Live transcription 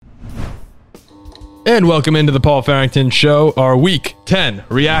And welcome into the Paul Farrington Show, our Week 10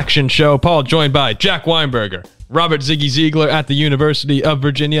 reaction show. Paul joined by Jack Weinberger, Robert Ziggy Ziegler at the University of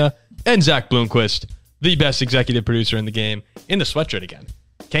Virginia, and Zach Bloomquist, the best executive producer in the game, in the sweatshirt again.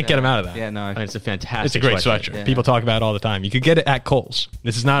 Can't get him out of that. Yeah, no. It's a fantastic It's a great sweatshirt. Yeah. People talk about it all the time. You could get it at Kohl's.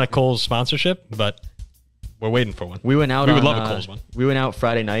 This is not a Kohl's sponsorship, but we're waiting for one. We went out. We would love a Kohl's one. We went out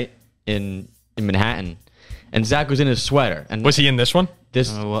Friday night in Manhattan, and Zach was in his sweater. And Was he in this one? this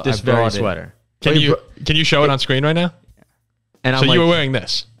very sweater? Can you show it on screen right now? And So I'm you were like, wearing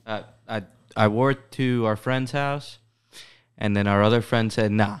this. I wore it to our friend's house, and then our other friend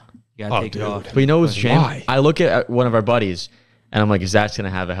said, "Nah, you gotta take it off." but you know what's a shame? Why? I look at one of our buddies, and I'm like, Zach's gonna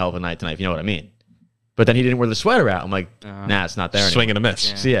have a hell of a night tonight. If you know what I mean. But then he didn't wear the sweater out. I'm like, nah, it's not there anymore. Swing and a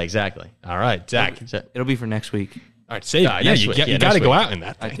miss. So yeah, exactly. All right, Zach. It'll be for next week. All right, save it. Yeah, next you week. got Yeah, to next go week. out in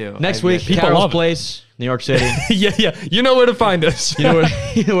that I thing. do. Next week, People love Carol's it. Place, New York City. Yeah. You know where to find us. you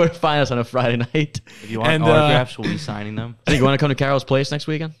know where to find us on a Friday night. If you want And, autographs, we'll be signing them. So you want to come to Carol's Place next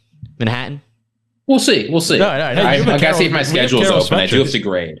weekend? Manhattan? We'll see. All right. Hey, I you have a gotta see if Carol- my we have schedule's Carol open. I do have sweatshirts. to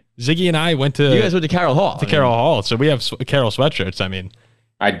grade. Ziggy and I went to You guys went to Carroll Hall. Carol Hall, so we have Carol sweatshirts. I mean,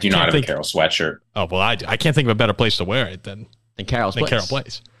 I do not Can't have think- a Carol sweatshirt. oh well, I do. I can't think of a better place to wear it than in Carol's Place. Carol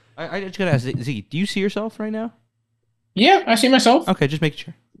Place. I just gotta ask Ziggy, do you see yourself right now? Yeah, I see myself. Okay, just making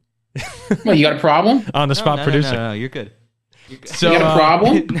sure. What, you got a problem? On the spot producer. No, you're good. So, You got a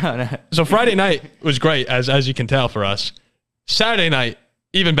problem? No. so Friday night was great, as you can tell for us. Saturday night,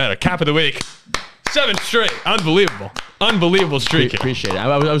 even better. Cap of the week. 7 straight. Unbelievable streak. Appreciate it.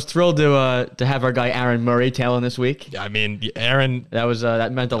 I was thrilled to have our guy Aaron Murray tailing this week. I mean, Aaron That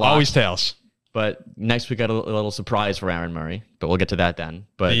meant a lot. always tails. But next week got a little surprise for Aaron Murray. But we'll get to that then.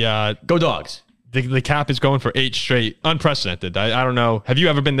 But The go Dogs. the cap is going for 8 straight. Unprecedented. I don't know. Have you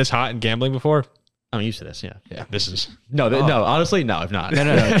ever been this hot in gambling before? I'm used to this. Yeah. Yeah, this is. No. Honestly, no. I've not. No.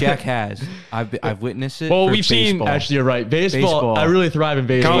 Jack has. I've witnessed it. Well, for we've seen- baseball. Actually, you're right. Baseball. Baseball. I really thrive in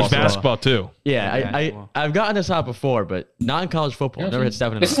baseball. College so- basketball, too. Yeah, I've gotten this hot before, but not in college football. Never hit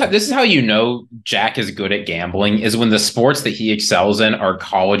 7 This is how you know Jack is good at gambling is when the sports that he excels in are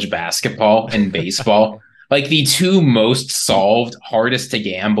college basketball and baseball. Like the two most solved, hardest to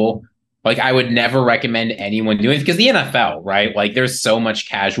gamble. Like I would never recommend anyone doing it because the NFL, right? Like there's so much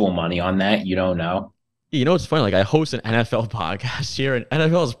casual money on that you don't know. You know what's funny? Like I host an NFL podcast here, and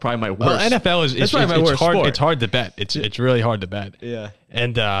NFL is probably my worst. Well, NFL is That's probably my it's worst hard. sport. It's hard to bet. It's really hard to bet. Yeah.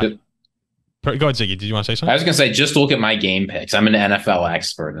 And go ahead, Ziggy. Did you want to say I something? was gonna say just look at my game picks. I'm an NFL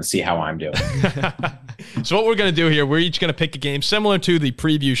expert and see how I'm doing. So what we're going to do here, we're each going to pick a game similar to the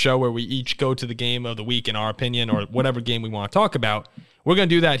preview show where we each go to the game of the week in our opinion or whatever game we want to talk about. We're going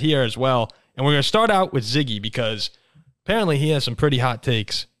to do that here as well. And we're going to start out with Ziggy because apparently he has some pretty hot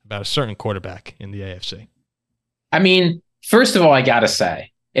takes about a certain quarterback in the AFC. I mean, first of all, I gotta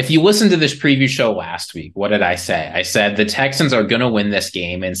say, if you listened to this preview show last week, what did I say? I said the Texans are going to win this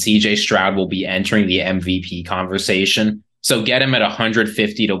game and CJ Stroud will be entering the MVP conversation. So get him at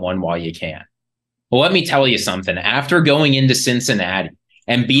 150 to 1 while you can. Well, let me tell you something. After going into Cincinnati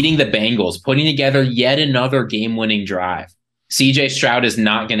and beating the Bengals, putting together yet another game-winning drive, CJ Stroud is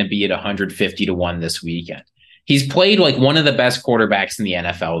not going to be at 150 to 1 this weekend. He's played like one of the best quarterbacks in the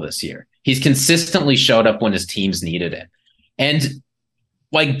NFL this year. He's consistently showed up when his teams needed it. And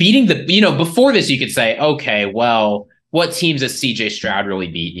like beating before this, you could say, okay, well, what teams has CJ Stroud really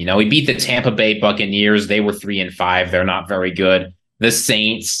beat? You know, he beat the Tampa Bay Buccaneers. They were 3-5. They're not very good. The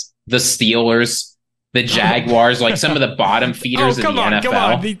Saints, the Steelers, the Jaguars, like some of the bottom feeders in the NFL. Come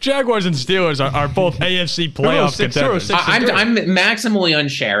on. The Jaguars and Steelers are both AFC playoff contenders. I'm maximally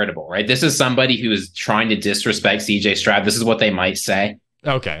uncharitable, right? This is somebody who is trying to disrespect CJ Stroud. This is what they might say.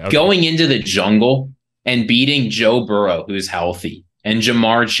 Okay. Going into the jungle and beating Joe Burrow, who's healthy, and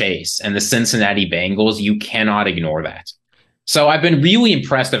Jamar Chase and the Cincinnati Bengals, you cannot ignore that. So I've been really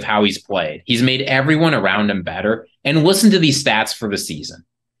impressed of how he's played. He's made everyone around him better. And listen to these stats for the season.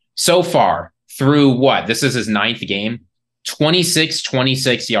 So far, through this is his 9th game,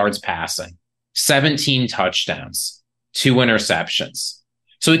 26 yards passing, 17 touchdowns, 2 interceptions.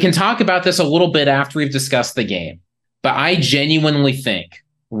 So we can talk about this a little bit after we've discussed the game. But I genuinely think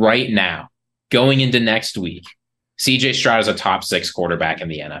right now, going into next week, CJ Stroud is a top 6 quarterback in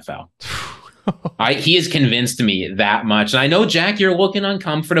the NFL. He has convinced me that much. And I know, Jack, you're looking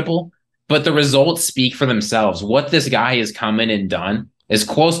uncomfortable, but the results speak for themselves. What this guy has come in and done is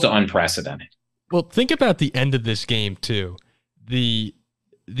close to unprecedented. Well, think about the end of this game, too. The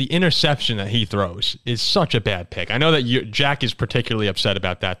interception that he throws is such a bad pick. I know that Jack is particularly upset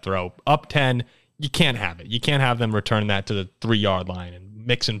about that throw. Up 10, you can't have it. You can't have them return that to the 3-yard line and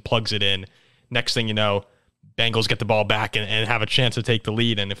Mixon plugs it in. Next thing you know, Bengals get the ball back and have a chance to take the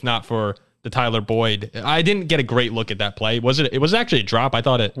lead. And if not for the Tyler Boyd. I didn't get a great look at that play. It was actually a drop. I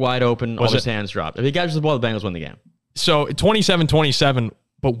thought it wide open, all his hands dropped. If he catches the ball, the Bengals win the game. So 27-27,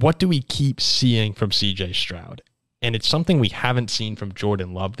 but what do we keep seeing from CJ Stroud? And it's something we haven't seen from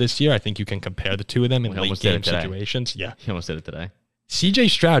Jordan Love this year. I think you can compare the two of them in late game situations. Yeah. He almost did it today. CJ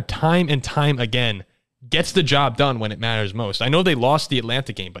Stroud, time and time again, gets the job done when it matters most. I know they lost the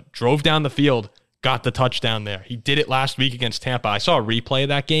Atlanta game, but drove down the field, got the touchdown there. He did it last week against Tampa. I saw a replay of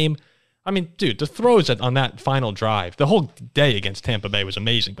that game. I mean, dude, the throws on that final drive, the whole day against Tampa Bay was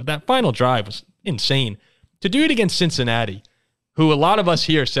amazing, but that final drive was insane. To do it against Cincinnati, who a lot of us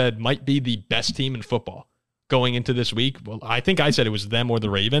here said might be the best team in football going into this week, well, I think I said it was them or the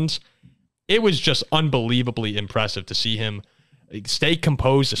Ravens. It was just unbelievably impressive to see him stay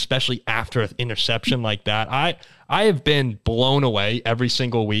composed, especially after an interception like that. I have been blown away every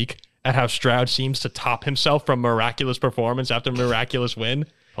single week at how Stroud seems to top himself from miraculous performance after miraculous win.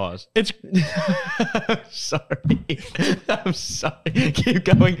 Pause. It's I'm sorry. I'm sorry. Keep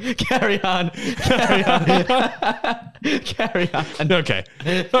going. Carry on. Carry on. Carry on.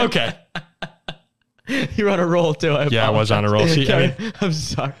 Okay. You're on a roll too. I was on a roll. I'm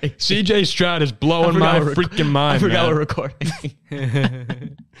sorry. CJ Stroud is blowing my freaking mind. I forgot man. we're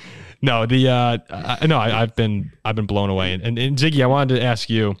recording. No, I've been blown away. And Ziggy, I wanted to ask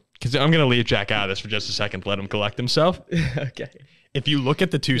you, because I'm going to leave Jack out of this for just a second to let him collect himself. Okay. If you look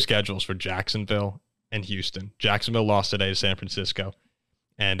at the two schedules for Jacksonville and Houston, Jacksonville lost today to San Francisco,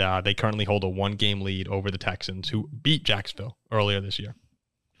 and they currently hold a 1-game lead over the Texans, who beat Jacksonville earlier this year.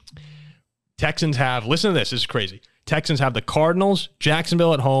 Texans have, listen to this is crazy. Texans have the Cardinals,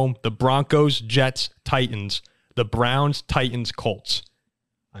 Jacksonville at home, the Broncos, Jets, Titans, the Browns, Titans, Colts.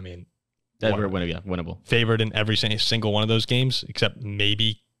 I mean, that's winnable. Favored in every single one of those games, except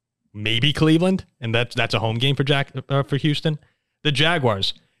maybe Cleveland, and that's a home game for Houston. The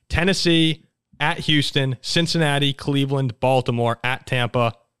Jaguars, Tennessee, at Houston, Cincinnati, Cleveland, Baltimore, at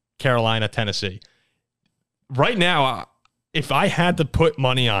Tampa, Carolina, Tennessee. Right now, if I had to put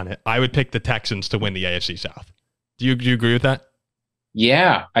money on it, I would pick the Texans to win the AFC South. Do you agree with that?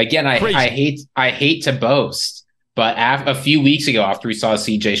 Yeah. Again, I hate to boast, but a few weeks ago, after we saw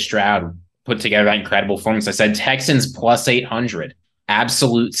CJ Stroud put together that incredible performance, I said Texans plus 800,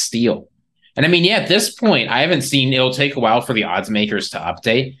 absolute steal. And I mean, yeah, at this point, I haven't seen, it'll take a while for the odds makers to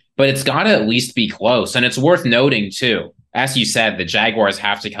update, but it's got to at least be close. And it's worth noting, too, as you said, the Jaguars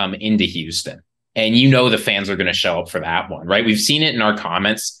have to come into Houston. And you know the fans are going to show up for that one, right? We've seen it in our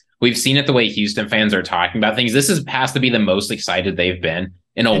comments. We've seen it the way Houston fans are talking about things. This has to be the most excited they've been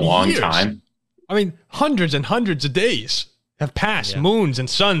in a long time. I mean, hundreds and hundreds of days have passed, moons and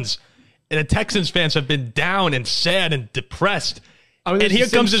suns, and the Texans fans have been down and sad and depressed. I mean, and here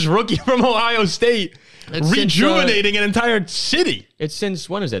comes this rookie from Ohio State rejuvenating an entire city. It's since,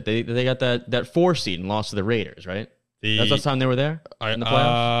 when is it? They got that 4 seed and lost to the Raiders, right? That's the last time they were there in the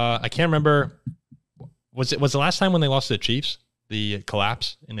playoffs? I can't remember. Was the last time when they lost to the Chiefs? The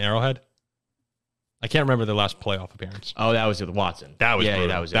collapse in Arrowhead? I can't remember the last playoff appearance. Oh, that was with Watson. That was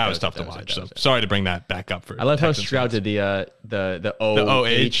that was tough to watch. So sorry to bring that back up for. I love how Stroud did the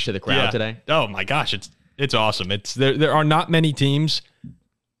OH to the crowd today. Oh my gosh, it's awesome. It's there are not many teams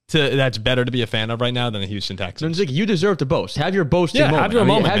that's better to be a fan of right now than the Houston Texans. You deserve to boast. Have your boasting moment. Have your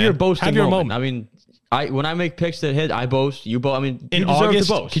moment. Have your boasting moment. I mean, when I make picks that hit, I boast. You boast. I mean, in you deserve August,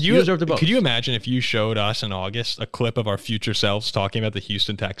 to boast. You deserve to boast. Could you imagine if you showed us in August a clip of our future selves talking about the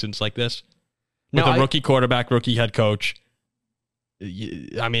Houston Texans like this? With a rookie quarterback, rookie head coach.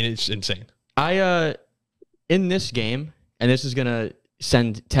 I mean, it's insane. In this game, and this is gonna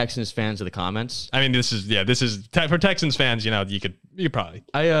send Texans fans to the comments. I mean, this is for Texans fans. You know, you could probably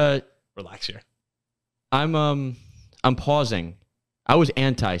relax here. I'm pausing. I was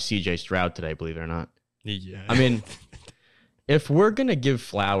anti CJ Stroud today, believe it or not. Yeah. I mean, if we're gonna give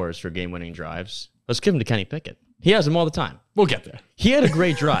flowers for game-winning drives, let's give them to Kenny Pickett. He has them all the time. We'll get there. He had a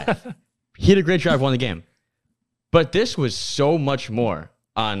great drive. Won the game. But this was so much more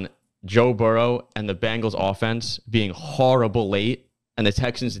on Joe Burrow and the Bengals offense being horrible late and the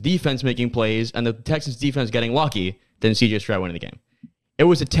Texans defense making plays and the Texans defense getting lucky than CJ Stroud winning the game. It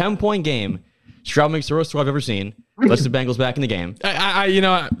was a 10-point game. Stroud makes the worst throw I've ever seen. Lets the Bengals back in the game.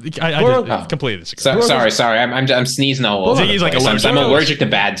 I completely disagree. Sorry. I'm sneezing all over. He's like I'm allergic to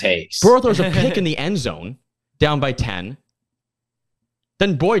bad takes. Burrow throws a pick in the end zone, down by 10.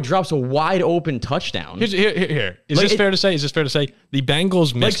 Then Boyd drops a wide open touchdown. Here. Is this fair to say? The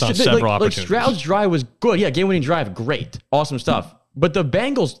Bengals missed on several opportunities. Stroud's drive was good. Yeah, game-winning drive, great. Awesome stuff. But the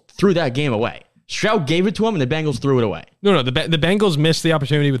Bengals threw that game away. Stroud gave it to him, and the Bengals threw it away. No. The Bengals missed the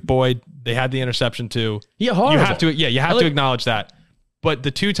opportunity with Boyd. They had the interception too. Yeah, horrible. You have to acknowledge that. But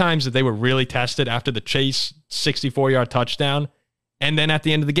the two times that they were really tested after the Chase 64-yard touchdown, and then at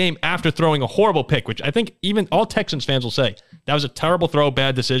the end of the game, after throwing a horrible pick, which I think even all Texans fans will say, that was a terrible throw,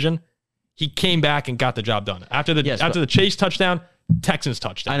 bad decision. He came back and got the job done. After the Chase touchdown, Texans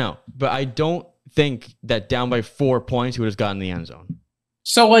touchdown. I know, but I don't think that down by 4 points he would have gotten in the end zone.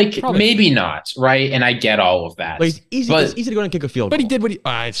 So, like, maybe not, right? And I get all of that. Like, it's easy to go and kick a field goal. But he did what he...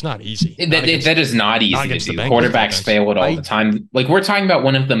 it's not easy. That is not easy to do. Quarterbacks fail it all the time. Like, we're talking about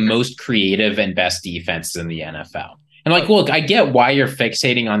one of the most creative and best defenses in the NFL. And, like, look, I get why you're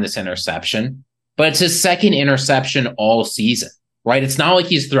fixating on this interception, but it's his second interception all season, right? It's not like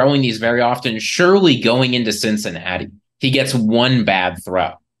he's throwing these very often. Surely going into Cincinnati, he gets one bad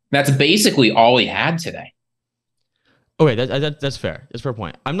throw. That's basically all he had today. Okay, that's fair. That's a fair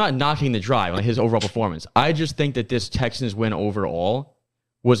point. I'm not knocking the drive, like his overall performance. I just think that this Texans win overall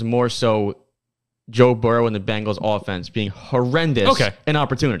was more so Joe Burrow and the Bengals offense being horrendous in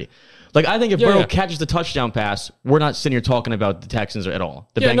opportunity. Like, I think if Burrow catches the touchdown pass, we're not sitting here talking about the Texans at all.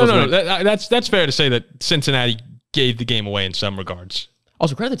 The Bengals no. That's fair to say that Cincinnati gave the game away in some regards.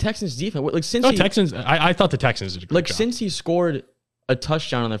 Also, credit the Texans' defense. Like, Texans. I thought the Texans did a great job. Since he scored a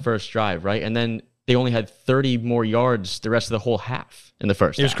touchdown on the first drive, right, and then they only had 30 more yards the rest of the whole half in the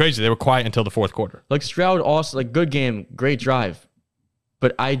first half. It was crazy. They were quiet until the fourth quarter. Like, Stroud also, like, good game, great drive.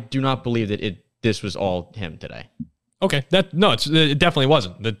 But I do not believe that this was all him today. Okay. It definitely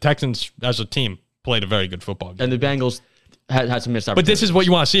wasn't. The Texans, as a team, played a very good football game. And the Bengals had some missed opportunities. But this is what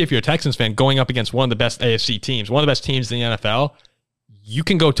you want to see if you're a Texans fan, going up against one of the best AFC teams, one of the best teams in the NFL. You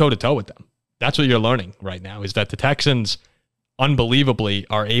can go toe-to-toe with them. That's what you're learning right now, is that the Texans, unbelievably,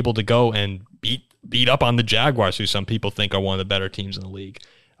 are able to go and beat up on the Jaguars, who some people think are one of the better teams in the league.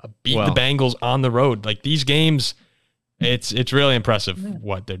 The Bengals on the road. Like, these games, it's really impressive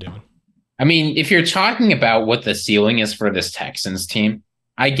what they're doing. I mean, if you're talking about what the ceiling is for this Texans team,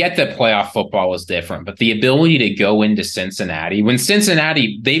 I get that playoff football is different, but the ability to go into Cincinnati, when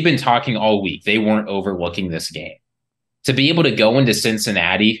Cincinnati, they've been talking all week, they weren't overlooking this game. To be able to go into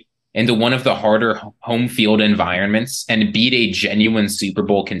Cincinnati, into one of the harder home field environments, and beat a genuine Super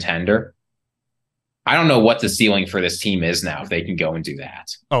Bowl contender, I don't know what the ceiling for this team is now if they can go and do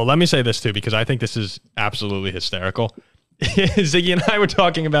that. Oh, let me say this too, because I think this is absolutely hysterical. Ziggy and I were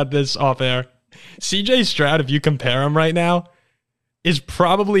talking about this off air. CJ Stroud, if you compare him right now, is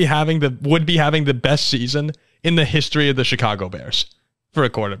probably would be having the best season in the history of the Chicago Bears for a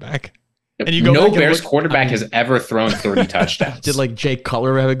quarterback. And you go, no Bears quarterback has ever thrown 30 touchdowns. Did, like, Jay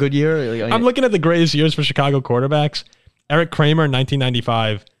Cutler have a good year? I'm looking at the greatest years for Chicago quarterbacks. Eric Kramer in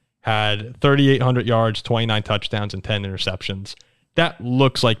 1995 had 3,800 yards, 29 touchdowns, and 10 interceptions. That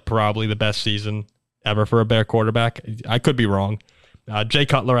looks like probably the best season ever for a Bear quarterback. I could be wrong. Jay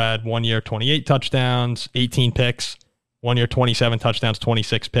Cutler had 1 year, 28 touchdowns, 18 picks. 1 year, 27 touchdowns,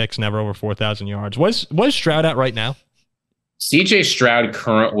 26 picks, never over 4,000 yards. What is Stroud at right now? CJ Stroud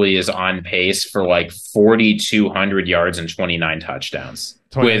currently is on pace for like 4,200 yards and 29 touchdowns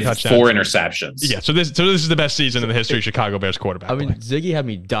with 4 interceptions. Yeah, so this is the best season in the history of Chicago Bears quarterback. I mean, Ziggy had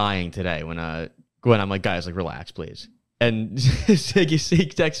me dying today when I'm like, guys, like, relax, please. And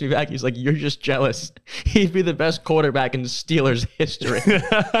Ziggy texts me back. He's like, "You're just jealous. He'd be the best quarterback in Steelers history."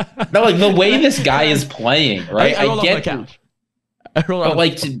 No, like, the way this guy is playing, right? I get it. But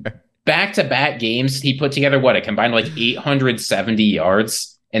like, back-to-back games, he put together a combined like 870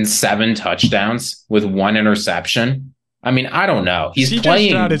 yards and 7 touchdowns with 1 interception. I mean, I don't know. He's CJ playing.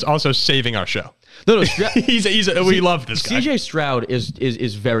 Stroud is also saving our show. No, we love this guy. CJ Stroud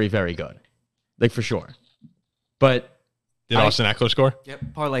is very, very good, like, for sure. But did Austin Eckler score? Yep,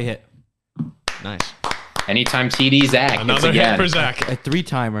 parlay hit. Nice. Anytime TD Zach. Another hit for Zach. A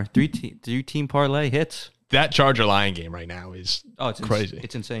 3-timer, 3-team parlay hits. That Charger Lion game right now is crazy.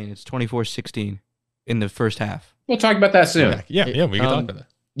 It's insane. It's 24-16 in the first half. We'll talk about that soon. Yeah, we can talk about that.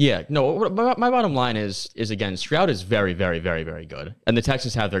 Yeah, no, my bottom line is again, Stroud is very, very, very, very good. And the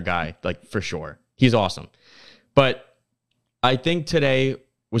Texans have their guy, like, for sure. He's awesome. But I think today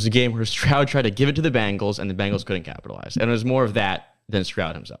was a game where Stroud tried to give it to the Bengals, and the Bengals couldn't capitalize. And it was more of that than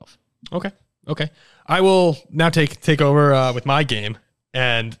Stroud himself. Okay. I will now take over with my game.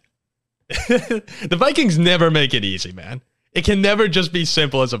 And the Vikings never make it easy, man. It can never just be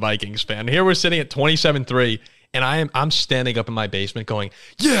simple as a Vikings fan. Here we're sitting at 27-3, and I'm standing up in my basement going,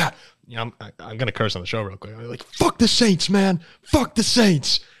 yeah. You know, I'm going to curse on the show real quick. I'm like, fuck the Saints, man. Fuck the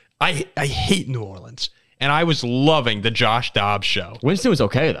Saints. I hate New Orleans. And I was loving the Josh Dobbs show. Winston was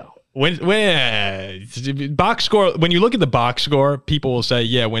okay, though. When box score, when you look at the box score, people will say,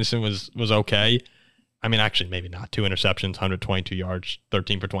 yeah, Winston was okay. I mean, actually, maybe not. 2 interceptions, 122 yards,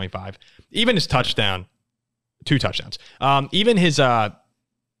 13 for 25. Even his touchdown, 2 touchdowns. Even his,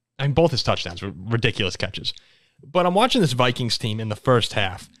 both his touchdowns were ridiculous catches. But I'm watching this Vikings team in the first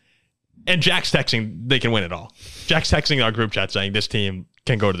half, and Jack's texting they can win it all. Jack's texting our group chat saying this team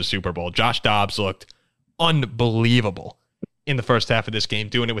can go to the Super Bowl. Josh Dobbs looked unbelievable in the first half of this game,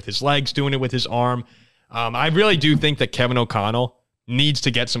 doing it with his legs, doing it with his arm. I really do think that Kevin O'Connell needs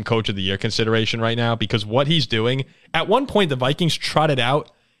to get some Coach of the Year consideration right now, because what he's doing, at one point the Vikings trotted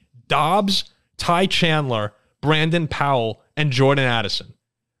out Dobbs, Ty Chandler, Brandon Powell, and Jordan Addison.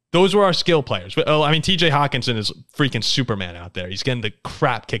 Those were our skill players. I mean, TJ Hawkinson is freaking Superman out there. He's getting the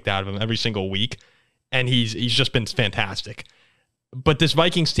crap kicked out of him every single week, and he's just been fantastic. But this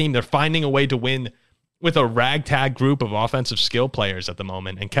Vikings team, they're finding a way to win with a ragtag group of offensive skill players at the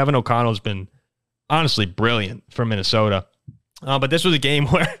moment, and Kevin O'Connell's been honestly brilliant for Minnesota. But this was a game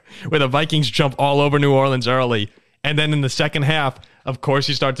where the Vikings jump all over New Orleans early, and then in the second half, of course,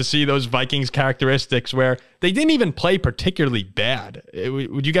 you start to see those Vikings characteristics where they didn't even play particularly bad.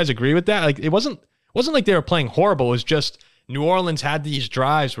 Would you guys agree with that? Like, it wasn't like they were playing horrible. It was just New Orleans had these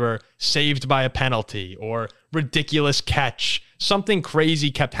drives where saved by a penalty or ridiculous catch. Something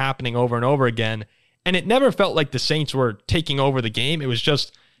crazy kept happening over and over again, and it never felt like the Saints were taking over the game. It was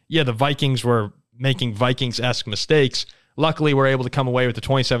just, the Vikings were making Vikings-esque mistakes. Luckily, we're able to come away with the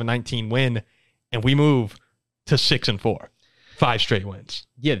 27-19 win, and we move to 6-4. 5 straight wins.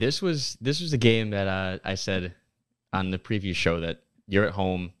 Yeah, this was a game that I said on the preview show that you're at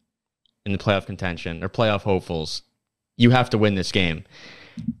home in the playoff contention or playoff hopefuls. You have to win this game.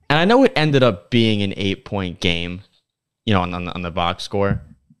 And I know it ended up being an 8-point game, on the box score.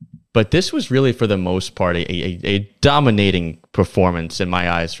 But this was really, for the most part, a dominating performance in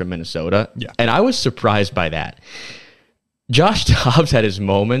my eyes from Minnesota. Yeah. And I was surprised by that. Josh Dobbs had his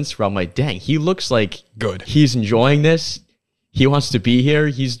moments where I'm like, dang, he looks like good. He's enjoying this. He wants to be here.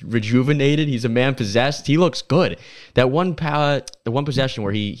 He's rejuvenated. He's a man possessed. He looks good. The one possession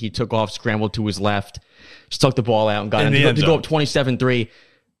where he took off, scrambled to his left, stuck the ball out, and got him to go up 27-3.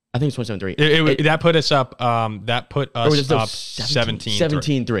 I think it's 27-3. That put us up. That put us up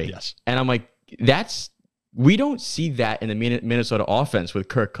 17-3. Yes. And I'm like, we don't see that in the Minnesota offense with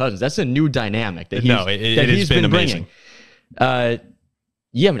Kirk Cousins. That's a new dynamic that he's been bringing. I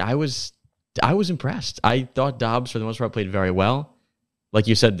was impressed. I thought Dobbs, for the most part, played very well. Like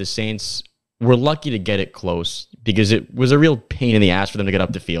you said, the Saints were lucky to get it close because it was a real pain in the ass for them to get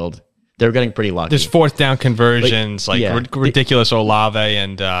up the field. They were getting pretty lucky. There's 4th down conversions, ridiculous Olave,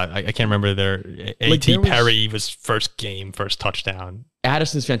 and I can't remember their A.T. Perry was first touchdown.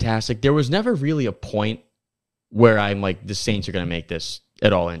 Addison's fantastic. There was never really a point where I'm like, the Saints are going to make this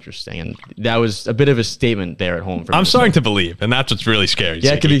at all interesting, and that was a bit of a statement there at home. I'm starting to believe, and that's what's really scary.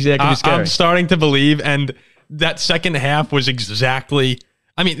 Yeah, it could be scary. I'm starting to believe, and that second half was the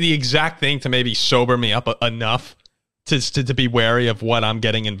exact thing to maybe sober me up enough to be wary of what I'm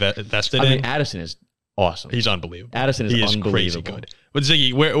getting invested in. Addison is awesome. He is unbelievable. Crazy good. But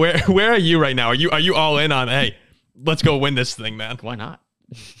Ziggy, where are you right now? Are you all in on, hey, let's go win this thing, man? Why not?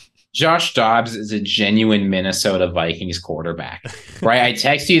 Josh Dobbs is a genuine Minnesota Vikings quarterback, right? I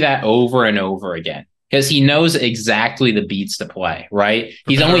text you that over and over again because he knows exactly the beats to play, right?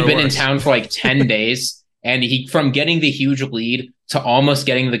 He's only been in town for like 10 days, and from getting the huge lead to almost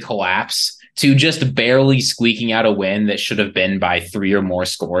getting the collapse to just barely squeaking out a win that should have been by 3 or more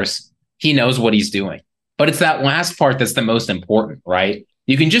scores. He knows what he's doing. But it's that last part that's the most important, right?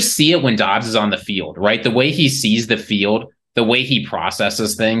 You can just see it when Dobbs is on the field, right? The way he sees the field, the way he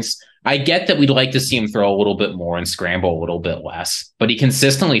processes things. I get that we'd like to see him throw a little bit more and scramble a little bit less, but he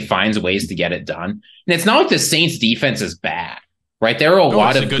consistently finds ways to get it done. And it's not like the Saints defense is bad, right? There are a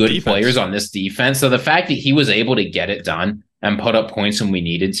lot of good players on this defense. So the fact that he was able to get it done and put up points when we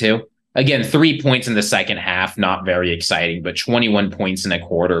needed to, again, 3 points in the second half, not very exciting, but 21 points in a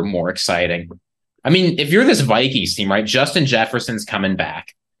quarter, more exciting. I mean, if you're this Vikings team, right? Justin Jefferson's coming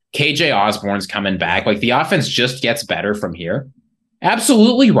back. KJ Osborne's coming back. Like, the offense just gets better from here.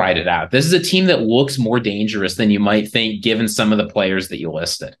 Absolutely ride it out. This is a team that looks more dangerous than you might think, given some of the players that you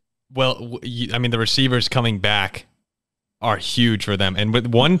listed. Well, the receivers coming back are huge for them. And with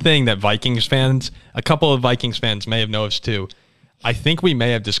one thing that a couple of Vikings fans may have noticed too, I think we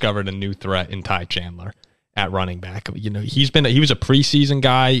may have discovered a new threat in Ty Chandler at running back. He was a preseason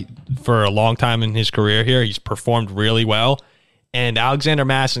guy for a long time in his career here. He's performed really well. And Alexander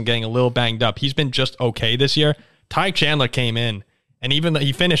Madison getting a little banged up. He's been just okay this year. Ty Chandler came in, and even though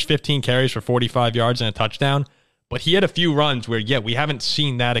he finished 15 carries for 45 yards and a touchdown, but he had a few runs where, we haven't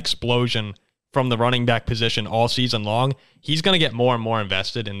seen that explosion from the running back position all season long. He's going to get more and more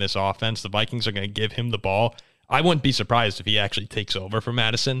invested in this offense. The Vikings are going to give him the ball. I wouldn't be surprised if he actually takes over for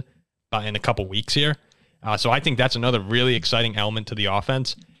Madison in a couple weeks here. So I think that's another really exciting element to the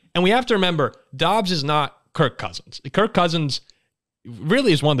offense. And we have to remember, Dobbs is not Kirk Cousins. Kirk Cousins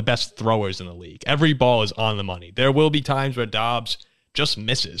really is one of the best throwers in the league. Every ball is on the money. There will be times where Dobbs just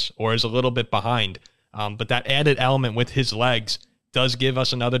misses or is a little bit behind. But that added element with his legs does give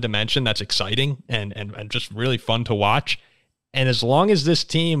us another dimension that's exciting and just really fun to watch. And as long as this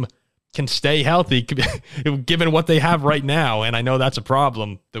team can stay healthy, given what they have right now, and I know that's a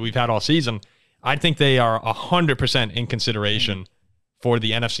problem that we've had all season, I think they are 100% in consideration for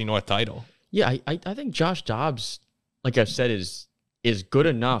the NFC North title. Yeah, I think Josh Dobbs, like I've said, is good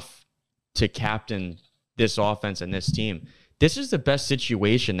enough to captain this offense and this team. This is the best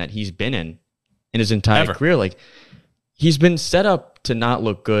situation that he's been in his entire career. Like, he's been set up to not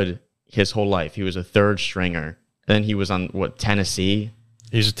look good his whole life. He was a third stringer. And then he was on, Tennessee?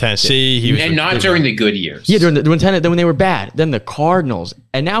 He was at Tennessee. And not during the good years. Yeah, then when they were bad. Then the Cardinals.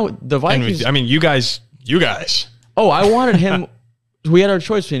 And now the Vikings. You guys. Oh, I wanted him. We had our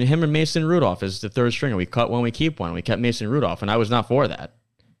choice between him and Mason Rudolph as the third stringer. We cut one, we keep one. We kept Mason Rudolph, and I was not for that.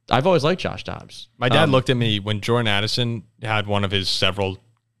 I've always liked Josh Dobbs. My dad looked at me when Jordan Addison had one of his several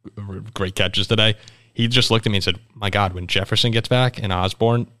great catches today. He just looked at me and said, my God, when Jefferson gets back and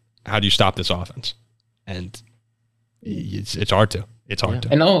Osborne, how do you stop this offense? And it's hard to. It's hard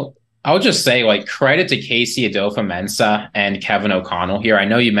to. And I'll just say, like, credit to Casey Adolfo-Mensah and Kevin O'Connell here. I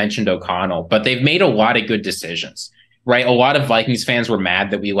know you mentioned O'Connell, but they've made a lot of good decisions, right? A lot of Vikings fans were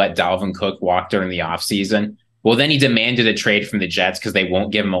mad that we let Dalvin Cook walk during the offseason. Well, then he demanded a trade from the Jets because they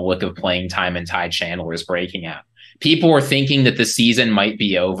won't give him a lick of playing time, and Ty Chandler is breaking out. People were thinking that the season might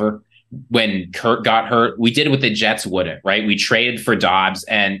be over when Kurt got hurt. We did what the Jets wouldn't, right? We traded for Dobbs,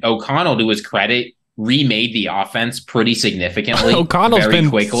 and O'Connell, to his credit, remade the offense pretty significantly. O'Connell's very been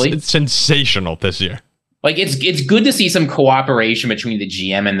quickly. Sensational this year. Like, it's good to see some cooperation between the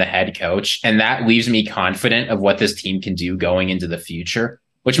GM and the head coach, and that leaves me confident of what this team can do going into the future,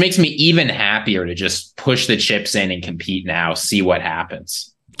 which makes me even happier to just push the chips in and compete now, see what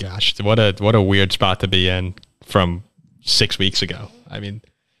happens. Gosh, what a weird spot to be in from 6 weeks ago. I mean,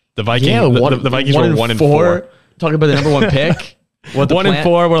 the Vikings, the Vikings were 1-4. Talking about the number one pick.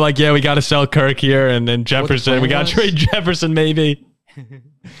 1-4. We're like, yeah, we got to sell Kirk here, and then Jefferson. We got to trade Jefferson maybe.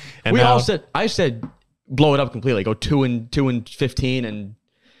 And I said, blow it up completely. Go 2-15 and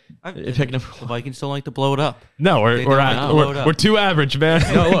pick number one. The Vikings don't like to blow it up. No, we're too average, man.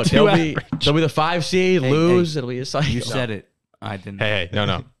 No, look, they'll be the 5 seed, lose. It'll be a cycle. You said it. I didn't. Hey,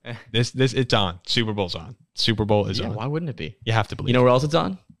 no. This it's on. Super Bowl's on. Super Bowl is on. Why wouldn't it be? You have to believe. You know where else it's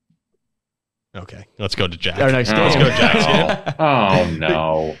on? Okay, let's go to Jack. Let's go to Jack's. Oh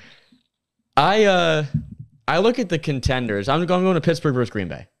no. I look at the contenders. I'm going to Pittsburgh versus Green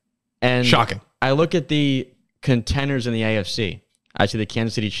Bay. And shocking. I look at the contenders in the AFC. I see the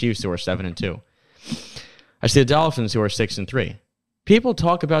Kansas City Chiefs, who are 7-2. I see the Dolphins, who are 6-3. People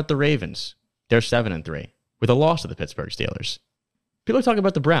talk about the Ravens. They're 7-3 with a loss to the Pittsburgh Steelers. People talk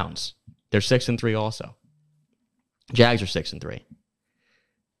about the Browns. They're 6-3 also. Jags are 6-3.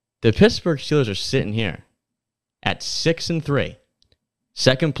 The Pittsburgh Steelers are sitting here at 6-3,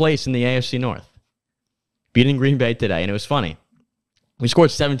 second place in the AFC North, beating Green Bay today. And it was funny. We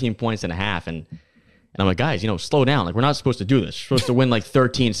scored 17 points and a half, and I'm like, guys, slow down. Like, we're not supposed to do this. We're supposed to win like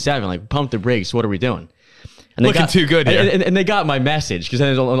 13-7. Like, pump the brakes. What are we doing? And Looking too good here. And they got my message, because then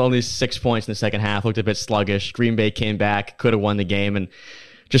there's only 6 points in the second half. Looked a bit sluggish. Green Bay came back, could have won the game, and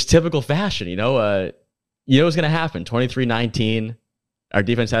just typical fashion, you know what's going to happen. 23-19. Our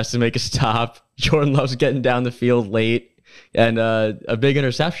defense has to make a stop. Jordan Love's getting down the field late, and a big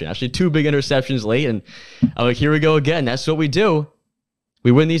interception. Actually, 2 big interceptions late, and I'm like, here we go again. That's what we do.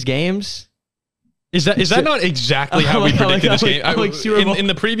 We win these games. Is that not exactly how we predicted this game? In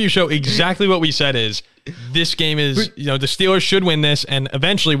the preview show, exactly what we said is this game is, the Steelers should win this, and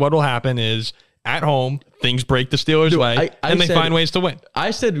eventually what will happen is at home, things break the Steelers' way, and they find ways to win.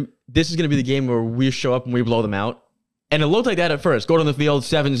 I said this is going to be the game where we show up and we blow them out. And it looked like that at first. Go on the field,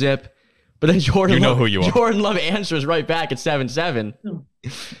 7-zip. But then Jordan Love answers right back at 7-7.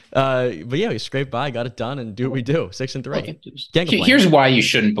 But yeah, we scraped by, got it done, and do what we do. 6-3. Here's why you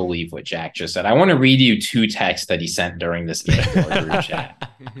shouldn't believe what Jack just said. I want to read you 2 texts that he sent during this game group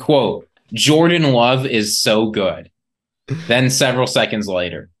chat. Quote, Jordan Love is so good. Then several seconds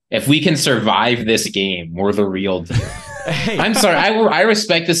later, if we can survive this game, we're the real deal. Hey. I'm sorry. I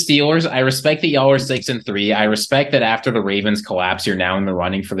respect the Steelers. I respect that y'all are 6-3. I respect that after the Ravens collapse, you're now in the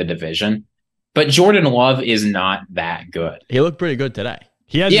running for the division. But Jordan Love is not that good. He looked pretty good today.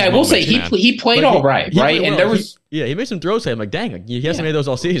 I will say he played all right, right? And there was he made some throws. I'm like, dang, he hasn't made those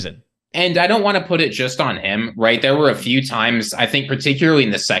all season. And I don't want to put it just on him, right? There were a few times, I think particularly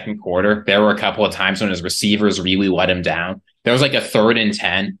in the second quarter, there were a couple of times when his receivers really let him down. There was like a 3rd and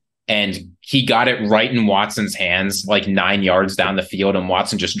 10, and he got it right in Watson's hands, like 9 yards down the field, and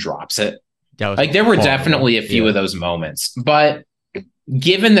Watson just drops it. Like there were definitely a few of those moments. But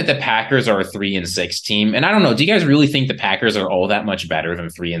given that the Packers are a 3-6 team, and I don't know, do you guys really think the Packers are all that much better than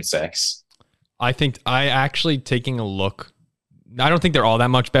 3-6? I actually taking a look. I don't think they're all that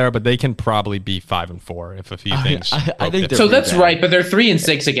much better, but they can probably be 5-4 if a few things. I think so. That's right, but they're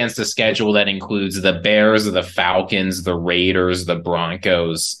 3-6 against a schedule that includes the Bears, the Falcons, the Raiders, the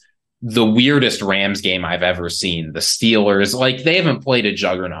Broncos, the weirdest Rams game I've ever seen, the Steelers. Like they haven't played a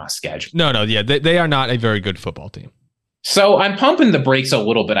juggernaut schedule. No, yeah, they are not a very good football team. So I'm pumping the brakes a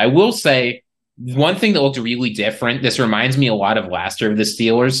little bit. I will say one thing that looked really different. This reminds me a lot of last year of the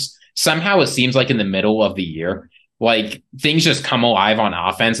Steelers. Somehow it seems like in the middle of the year, like things just come alive on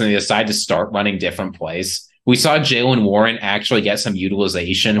offense and they decide to start running different plays. We saw Jaylen Warren actually get some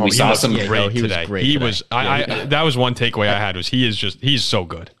utilization. We saw some great today. He was that was one takeaway I had was he's so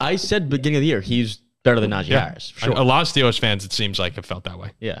good. I said beginning of the year he's better than Najee Harris. Sure. A lot of Steelers fans, it seems like, have felt that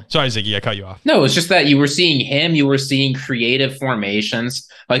way. Yeah. Sorry, Ziggy, I cut you off. No, it's just that you were seeing him. You were seeing creative formations,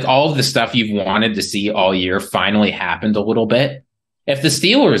 like all of the stuff you've wanted to see all year finally happened a little bit. If the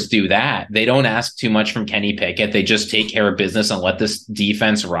Steelers do that, they don't ask too much from Kenny Pickett. They just take care of business and let this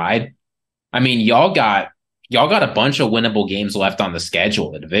defense ride. I mean, y'all got a bunch of winnable games left on the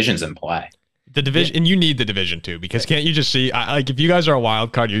schedule. The division's in play. The division, and you need the division too, because can't you just see, like, if you guys are a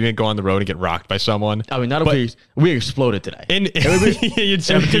wild card, you're going to go on the road and get rocked by someone. I mean, not only we exploded today. And you had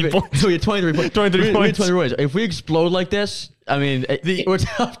 17 points. We had 23 points. 23 points. 23 points. If we explode like this, I mean, we're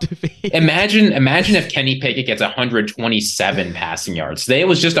tough to beat. Imagine if Kenny Pickett gets 127 passing yards. Today it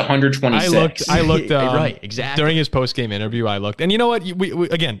was just 126. I looked right, exactly. During his post-game interview, I looked. And you know what? We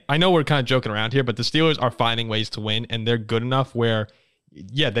again, I know we're kind of joking around here, but the Steelers are finding ways to win, and they're good enough where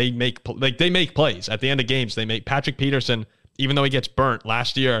they make plays. At the end of games, they make Patrick Peterson, even though he gets burnt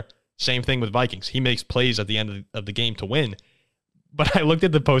last year, same thing with Vikings. He makes plays at the end of the game to win. But I looked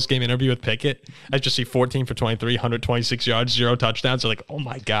at the post-game interview with Pickett. I just see 14 for 23, 126 yards, 0 touchdowns. So like, oh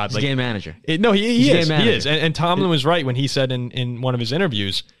my God. He's a game manager. He is. And Tomlin was right when he said in one of his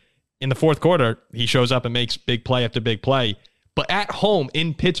interviews, in the fourth quarter, he shows up and makes big play after big play. But at home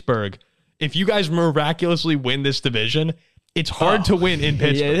in Pittsburgh, if you guys miraculously win this division, it's hard to win in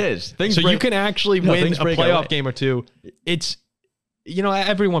Pittsburgh. Yeah, it is. You can actually win a playoff game or two. It's,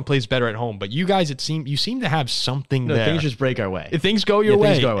 everyone plays better at home, but you guys, you seem to have something there. Things just break our way. If things go your way.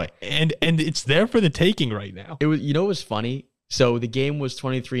 Things go our way. And it's there for the taking right now. It was, it was funny. So the game was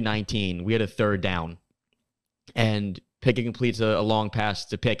 23-19. We had a third down, and Pickett completes a long pass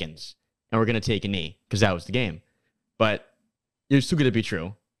to Pickens, and we're going to take a knee because that was the game. But it's too good to be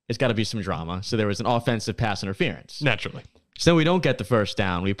true. It's got to be some drama. So there was an offensive pass interference. Naturally. So we don't get the first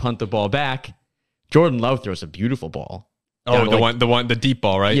down. We punt the ball back. Jordan Love throws a beautiful ball. Oh, the deep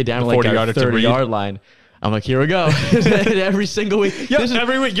ball, right? Yeah, down the 30-yard line. I'm like, here we go. Every single week.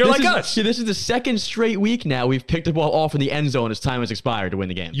 Every week. You're like us. This is the second straight week now we've picked the ball off in the end zone as time has expired to win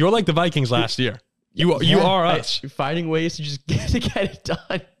the game. You're like the Vikings last year. You are us. Finding ways to just get it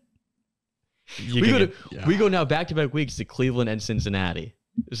done. We go now back-to-back weeks to Cleveland and Cincinnati.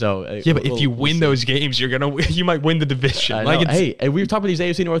 So but if you win those games, you might win the division. Hey, we've talked about these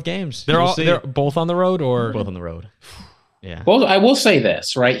AFC North games. They're both on the road, or both on the road. Yeah. Well, I will say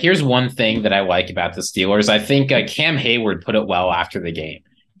this, right? Here's one thing that I like about the Steelers. I think Cam Hayward put it well after the game.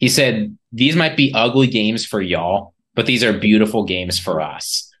 He said, these might be ugly games for y'all, but these are beautiful games for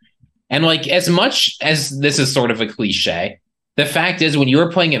us. And like, as much as this is sort of a cliche, the fact is when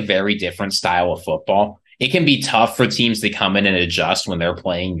you're playing a very different style of football, it can be tough for teams to come in and adjust when they're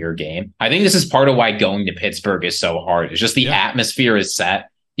playing your game. I think this is part of why going to Pittsburgh is so hard. It's just the atmosphere is set.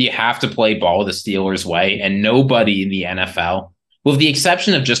 You have to play ball the Steelers' way, and nobody in the NFL, with the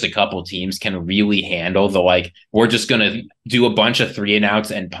exception of just a couple teams, can really handle we're just going to do a bunch of 3-and-outs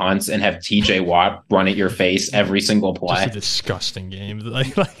and punts and have TJ Watt run at your face every single play. Just a disgusting game.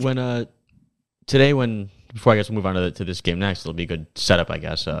 Before I guess we'll move on to this game next, it'll be a good setup, I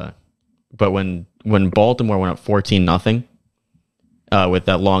guess. But when Baltimore went up 14-0 with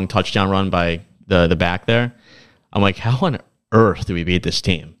that long touchdown run by the back there, I'm like, how on earth do we beat this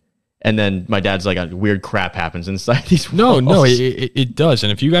team? And then my dad's like, weird crap happens inside these walls. No, it does.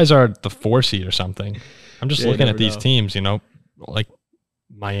 And if you guys are the 4 seed or something, I'm just looking at these teams, like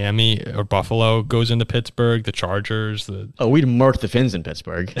Miami or Buffalo goes into Pittsburgh, the Chargers. We'd murk the Finns in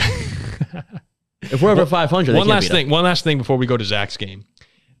Pittsburgh. If we're over 500, one last thing before we go to Zach's game.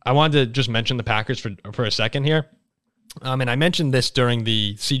 I wanted to just mention the Packers for a second here. And I mentioned this during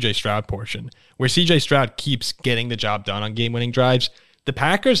the CJ Stroud portion, where CJ Stroud keeps getting the job done on game-winning drives. The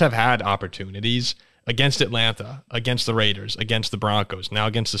Packers have had opportunities against Atlanta, against the Raiders, against the Broncos, now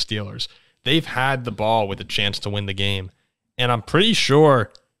against the Steelers. They've had the ball with a chance to win the game. And I'm pretty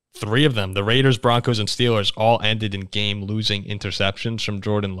sure 3 of them, the Raiders, Broncos, and Steelers, all ended in game-losing interceptions from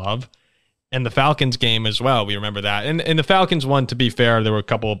Jordan Love. And the Falcons game as well, we remember that. And the Falcons one, to be fair, there were a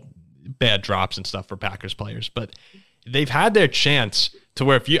couple bad drops and stuff for Packers players. But they've had their chance to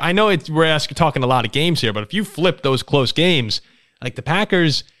where if you, I know we're talking a lot of games here, but if you flip those close games, like the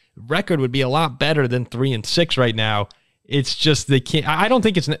Packers' record would be a lot better than 3-6 right now. It's just they can't. I don't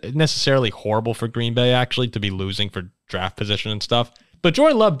think it's necessarily horrible for Green Bay actually to be losing for draft position and stuff. But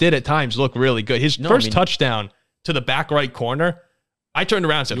Jordan Love did at times look really good. His first touchdown to the back right corner, I turned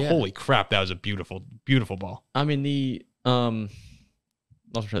around and said, "Holy crap, that was a beautiful, beautiful ball." I mean the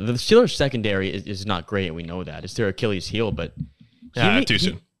Steelers secondary is not great, and we know that it's their Achilles heel. But too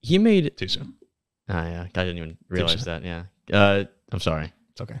soon. He made too soon. I didn't even realize that. Yeah, I'm sorry.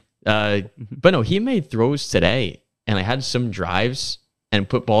 It's okay. But no, he made throws today, and I had some drives and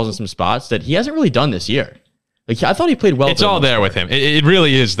put balls in some spots that he hasn't really done this year. Like I thought he played well. It's all there with him. It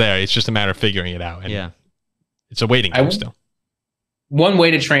really is there. It's just a matter of figuring it out. And it's a waiting game still. One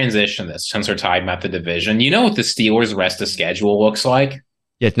way to transition this, since we're talking about the division, you know what the Steelers' rest of schedule looks like?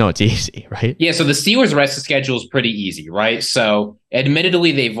 Yeah, no, it's easy, right? Yeah, so the Steelers' rest of schedule is pretty easy, right? So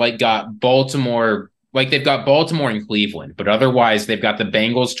admittedly, they've got Baltimore and Cleveland, but otherwise they've got the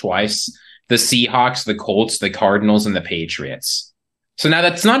Bengals twice, the Seahawks, the Colts, the Cardinals, and the Patriots. So now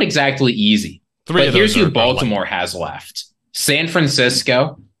that's not exactly easy. But here's who Baltimore has left: San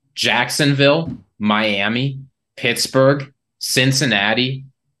Francisco, Jacksonville, Miami, Pittsburgh, Cincinnati,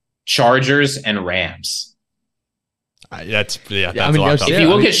 Chargers, and Rams. That's a lot. If you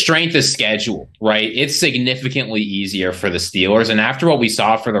look at strength of schedule, right, it's significantly easier for the Steelers. And after what we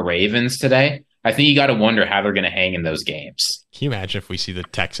saw for the Ravens today, I think you got to wonder how they're going to hang in those games. Can you imagine if we see the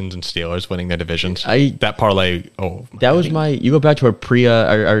Texans and Steelers winning their divisions? That parlay. You go back to our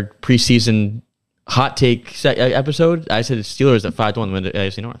preseason hot take episode. I said the Steelers at 5-1 win the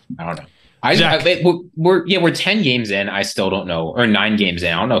AFC North. I don't know. We're 10 games in. I still don't know, or 9 games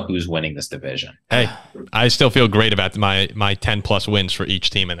in. I don't know who's winning this division. Hey, I still feel great about my 10 plus wins for each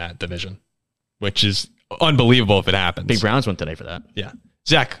team in that division, which is unbelievable if it happens. Big Browns won today for that. Yeah,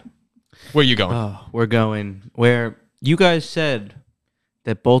 Zach, where are you going? Oh, we're going where you guys said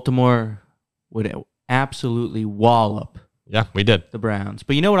that Baltimore would absolutely wallop. Yeah, we did. The Browns,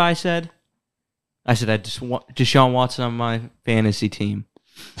 but you know what I said? I said I just want Deshaun Watson on my fantasy team.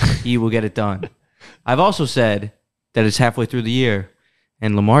 He will get it done. I've also said that it's halfway through the year,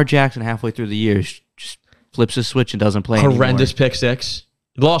 and Lamar Jackson halfway through the year just flips a switch and doesn't play anymore. Horrendous pick six.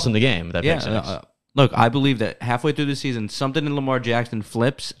 Lost in the game with that pick six. Look, I believe that halfway through the season, something in Lamar Jackson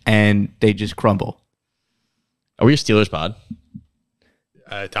flips, and they just crumble. Are we a Steelers pod?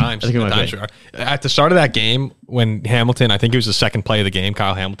 At times. We are. At the start of that game, when Hamilton, I think it was the second play of the game,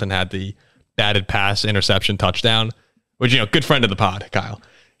 Kyle Hamilton had the batted pass interception touchdown, which, good friend of the pod, Kyle.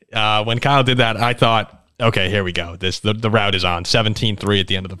 When Kyle did that, I thought, okay, here we go. The route is on. 17-3 at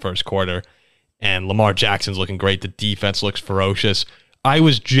the end of the first quarter, and Lamar Jackson's looking great. The defense looks ferocious. I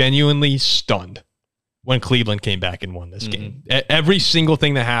was genuinely stunned when Cleveland came back and won this game. Every single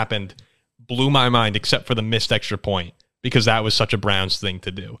thing that happened blew my mind except for the missed extra point, because that was such a Browns thing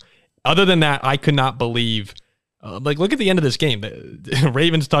to do. Other than that, I could not believe, look at the end of this game. The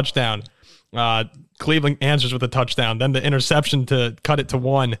Ravens touchdown, Cleveland answers with a touchdown, then the interception to cut it to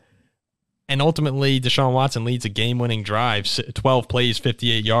 1. And ultimately, Deshaun Watson leads a game-winning drive, 12 plays,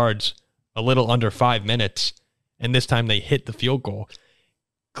 58 yards, a little under 5 minutes. And this time they hit the field goal.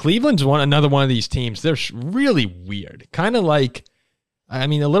 Cleveland's another one of these teams. They're really weird. Kind of like, a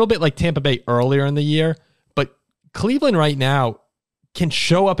little bit like Tampa Bay earlier in the year. But Cleveland right now can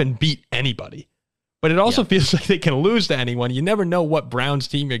show up and beat anybody. But it also feels like they can lose to anyone. You never know what Browns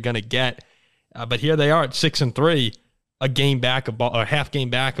team you're going to get. But here they are at 6-3, a half game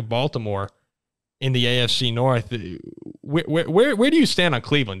back of Baltimore in the AFC North. Where do you stand on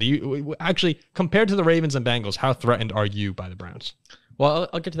Cleveland? Do you actually, compared to the Ravens and Bengals, how threatened are you by the Browns? Well,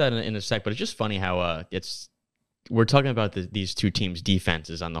 I'll get to that in a sec, but it's just funny how we're talking about these two teams'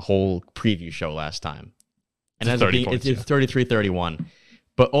 defenses on the whole preview show last time. And it's 33-31.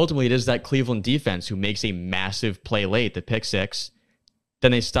 But ultimately, it is that Cleveland defense who makes a massive play late, the pick six. Then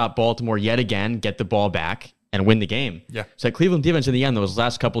they stop Baltimore yet again, get the ball back, and win the game. Yeah. So that Cleveland defense in the end, those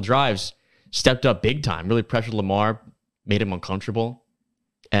last couple drives, stepped up big time, really pressured Lamar, made him uncomfortable,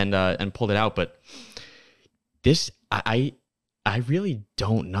 and pulled it out. But this, I really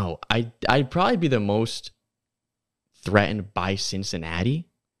don't know. I'd probably be the most threatened by Cincinnati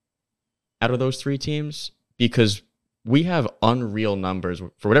out of those three teams, because we have unreal numbers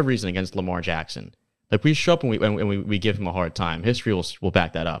for whatever reason against Lamar Jackson. Like, we show up and we give him a hard time. History will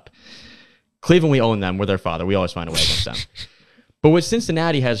back that up. Cleveland, we own them. We're their father. We always find a way against them. But what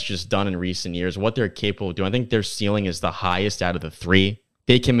Cincinnati has just done in recent years, what they're capable of doing, I think their ceiling is the highest out of the three.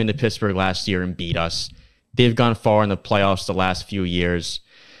 They came into Pittsburgh last year and beat us. They've gone far in the playoffs the last few years.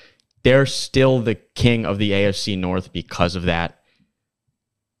 They're still the king of the AFC North because of that.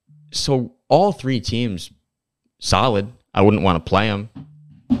 So all three teams, solid. I wouldn't want to play them.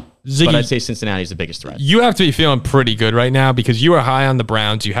 Ziggy, but I'd say Cincinnati's the biggest threat. You have to be feeling pretty good right now because you were high on the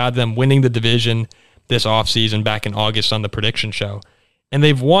Browns. You had them winning the division this offseason back in August on the prediction show. And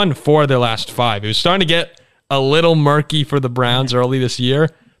they've won 4 of their last 5. It was starting to get a little murky for the Browns early this year.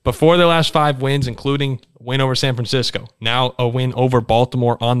 Before their last 5 wins, including a win over San Francisco, now a win over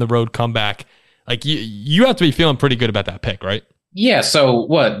Baltimore on the road comeback. Like, you have to be feeling pretty good about that pick, right? Yeah, so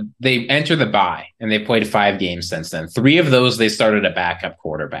what? They enter the bye, and they played 5 games since then. 3 of those, they started a backup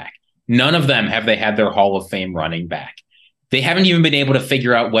quarterback. None of them have they had their Hall of Fame running back. They haven't even been able to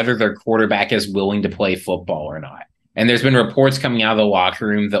figure out whether their quarterback is willing to play football or not. And there's been reports coming out of the locker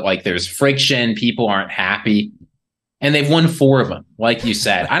room that, like, there's friction, people aren't happy. And they've won 4 of them, like you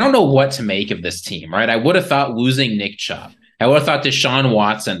said. I don't know what to make of this team, right? I would have thought losing Nick Chubb. I would have thought Deshaun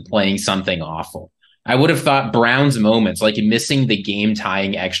Watson playing something awful. I would have thought Browns moments, like missing the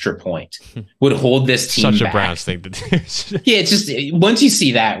game-tying extra point, would hold this team Such back. a Browns thing to do. Yeah, it's just, once you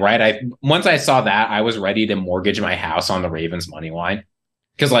see that, right? Once I saw that, I was ready to mortgage my house on the Ravens money line.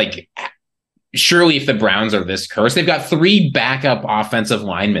 Because, like, surely if the Browns are this cursed, they've got 3 backup offensive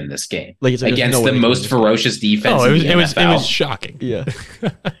linemen this game, like against the most ferocious defense in the NFL. It was shocking. Yeah.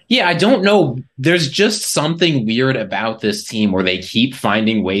 Yeah, I don't know. There's just something weird about this team where they keep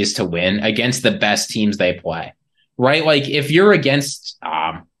finding ways to win against the best teams they play, right? Like, if you're against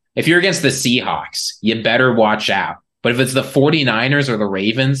the Seahawks, you better watch out. But if it's the 49ers or the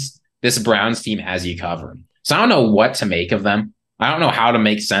Ravens, this Browns team has you covered. So I don't know what to make of them. I don't know how to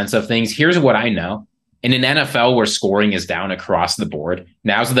make sense of things. Here's what I know. In an NFL where scoring is down across the board,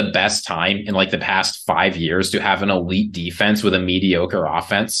 now's the best time in like the past 5 years to have an elite defense with a mediocre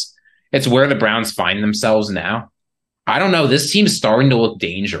offense. It's where the Browns find themselves now. I don't know. This team's starting to look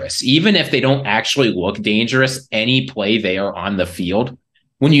dangerous. Even if they don't actually look dangerous, any play they are on the field,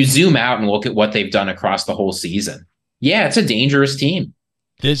 when you zoom out and look at what they've done across the whole season, yeah, it's a dangerous team.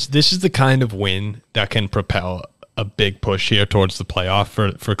 This is the kind of win that can propel a big push here towards the playoff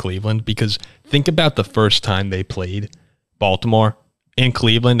for Cleveland, because think about the first time they played Baltimore in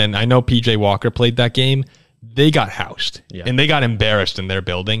Cleveland, and I know PJ Walker played that game. They got housed, and they got embarrassed in their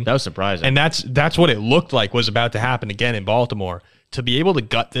building. That was surprising. And that's what it looked like was about to happen again in Baltimore. To be able to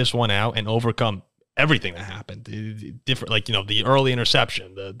gut this one out and overcome everything that happened, different, like, the early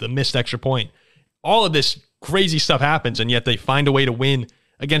interception, the missed extra point, all of this crazy stuff happens, and yet they find a way to win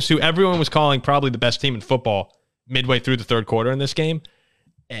against who everyone was calling probably the best team in football midway through the third quarter in this game.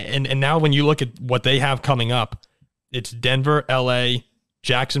 And now when you look at what they have coming up, it's Denver, LA,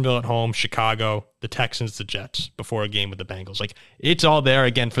 Jacksonville at home, Chicago, the Texans, the Jets before a game with the Bengals. Like, it's all there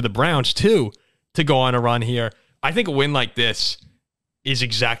again for the Browns too to go on a run here. I think a win like this is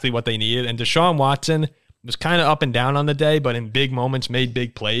exactly what they needed. And Deshaun Watson was kind of up and down on the day, but in big moments made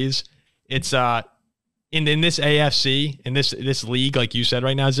big plays. It's in this AFC, in this league, like you said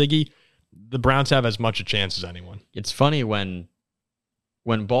right now, Ziggy, the Browns have as much a chance as anyone. It's funny when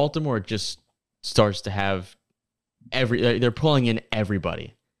Baltimore just starts to have they're pulling in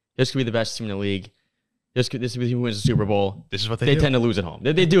everybody. This could be the best team in the league. This could be the team who wins the Super Bowl. This is what they do. Tend to lose at home.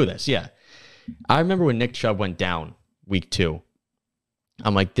 They do this, yeah. I remember when Nick Chubb went down week 2.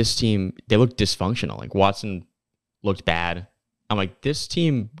 I'm like, this team, they look dysfunctional. Like, Watson looked bad. I'm like, this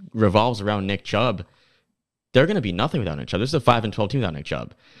team revolves around Nick Chubb. They're going to be nothing without Nick Chubb. This is a 5-12 team without Nick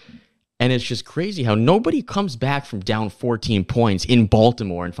Chubb. And it's just crazy how nobody comes back from down 14 points in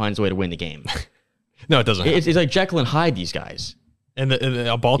Baltimore and finds a way to win the game. No, it doesn't. It's like Jekyll and Hyde, these guys. And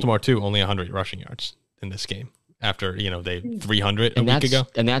Baltimore, too, only 100 rushing yards in this game after, they 300 a week ago.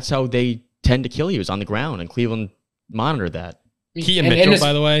 And that's how they tend to kill you, is on the ground, and Cleveland monitored that. Keaton Mitchell,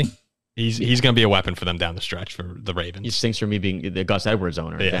 by the way, he's going to be a weapon for them down the stretch for the Ravens. He stinks for me being the Gus Edwards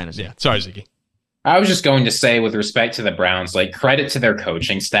owner in fantasy. Yeah, sorry, Ziggy. I was just going to say, with respect to the Browns, like, credit to their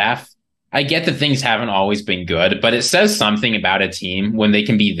coaching staff. I get that things haven't always been good, but it says something about a team when they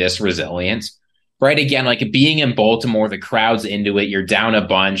can be this resilient, right? Again, like, being in Baltimore, the crowd's into it, you're down a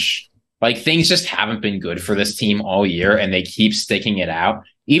bunch. Like, things just haven't been good for this team all year, and they keep sticking it out.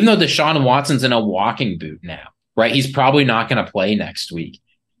 Even though Deshaun Watson's in a walking boot now, right? He's probably not going to play next week.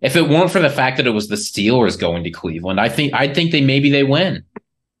 If it weren't for the fact that it was the Steelers going to Cleveland, I think they win.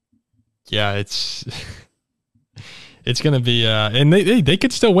 Yeah, it's going to be and they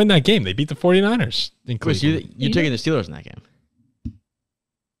could still win that game. They beat the 49ers in Cleveland. You're taking the Steelers in that game.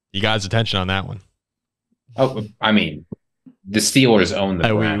 You guys' attention on that one. Oh, I mean, the Steelers own the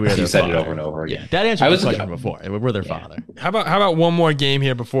Browns. You said father. it over and over again. Yeah, that answered the question before. We're their father. How about one more game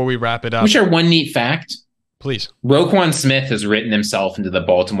here before we wrap it up? Can we share one neat fact? Please. Roquan Smith has written himself into the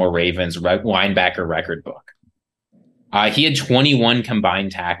Baltimore Ravens linebacker record book. He had 21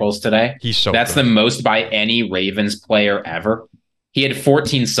 combined tackles today. That's the most by any Ravens player ever. He had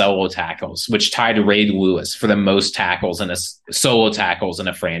 14 solo tackles, which tied Ray Lewis for the most tackles in solo tackles in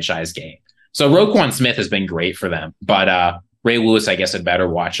a franchise game. So Roquan Smith has been great for them, but Ray Lewis, I guess, had better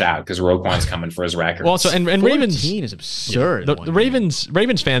watch out because Roquan's coming for his record. Well, and Ravens is absurd. The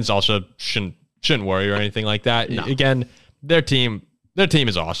Ravens fans also shouldn't worry or anything like that. No. Again, their team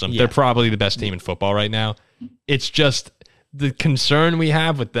is awesome. Yeah. They're probably the best team in football right now. It's just the concern we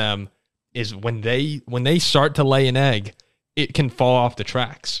have with them is when they start to lay an egg, it can fall off the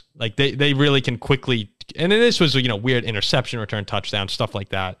tracks. Like they really can quickly. And this was weird interception return touchdown stuff like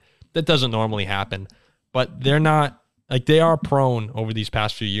that. That doesn't normally happen, but they're not like they are prone over these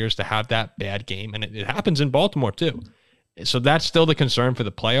past few years to have that bad game, and it happens in Baltimore too. So that's still the concern for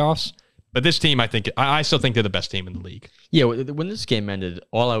the playoffs. But this team, I still think they're the best team in the league. Yeah, when this game ended,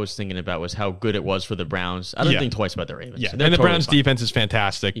 all I was thinking about was how good it was for the Browns. I don't think twice about the Ravens. Yeah, and the Browns' defense is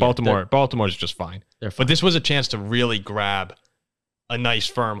fantastic. Yeah, Baltimore's just fine. They're fine. But this was a chance to really grab a nice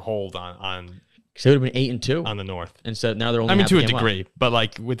firm hold on. Because they would have been 8-2 on the North. Instead, now they're only. To a degree, but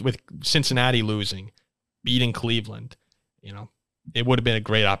like with Cincinnati losing, beating Cleveland, it would have been a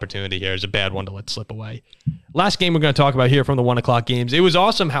great opportunity here. It's a bad one to let slip away. Last game we're going to talk about here from the 1:00 games. It was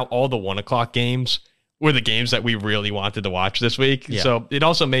awesome how all the 1:00 games were the games that we really wanted to watch this week. Yeah. So it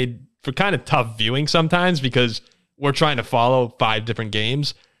also made for kind of tough viewing sometimes because we're trying to follow 5 different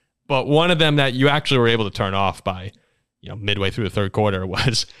games. But one of them that you actually were able to turn off by midway through the third quarter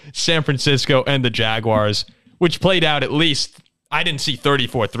was San Francisco and the Jaguars, which played out at least. I didn't see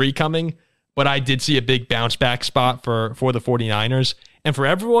 34-3 coming, but I did see a big bounce back spot for the 49ers. And for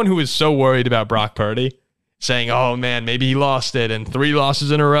everyone who is so worried about Brock Purdy, saying, oh man, maybe he lost it and 3 losses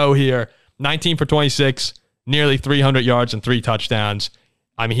in a row here, 19 for 26, nearly 300 yards and 3 touchdowns.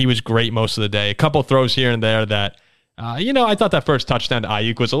 I mean, he was great most of the day. A couple throws here and there that, I thought that first touchdown to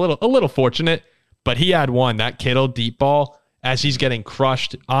Ayuk was a little fortunate, but he had one, that Kittle deep ball, as he's getting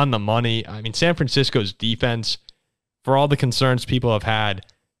crushed on the money. I mean, San Francisco's defense, for all the concerns people have had,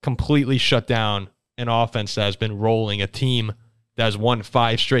 completely shut down an offense that has been rolling, a team that has won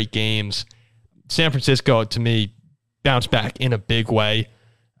 5 straight games. San Francisco, to me, bounced back in a big way.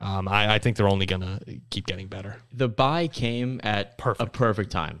 I think they're only going to keep getting better. The bye came at a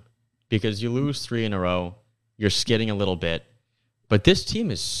perfect time because you lose 3 in a row. You're skidding a little bit. But this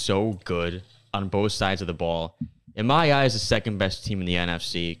team is so good on both sides of the ball. In my eyes, the second best team in the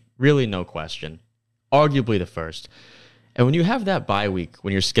NFC. Really, no question. Arguably the first. And when you have that bye week,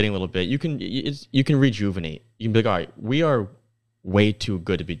 when you're skidding a little bit, you can rejuvenate. You can be like, all right, we are way too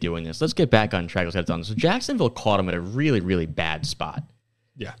good to be doing this. Let's get back on track. Let's get it done. So Jacksonville caught them at a really, really bad spot.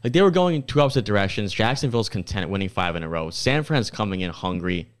 Yeah. Like they were going in 2 opposite directions. Jacksonville's content winning 5 in a row. San Fran's coming in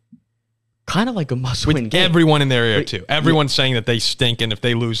hungry. Kind of like a must-win game. Everyone in their ear, too. Everyone's saying that they stink, and if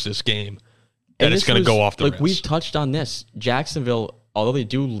they lose this game, that it's going to go off the rails. We've touched on this. Jacksonville, although they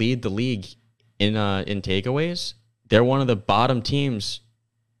do lead the league in takeaways, they're one of the bottom teams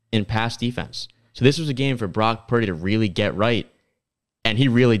in pass defense. So this was a game for Brock Purdy to really get right, and he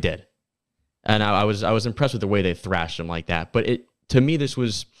really did. And I was impressed with the way they thrashed him like that. But to me, this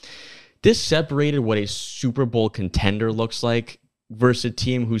separated what a Super Bowl contender looks like versus a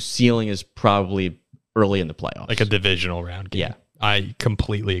team whose ceiling is probably early in the playoffs. Like a divisional round game. Yeah. I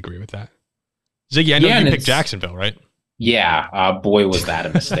completely agree with that. Ziggy, I know you picked Jacksonville, right? Yeah. Boy, was that a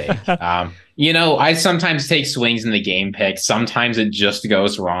mistake. I sometimes take swings in the game pick. Sometimes it just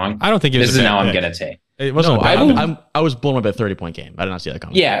goes wrong. I don't think it was this is now I'm going to take. It wasn't. I was blown up at 30-point game. I did not see that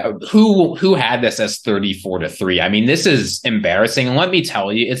coming. Yeah, who had this as 34-3? I mean, this is embarrassing. And let me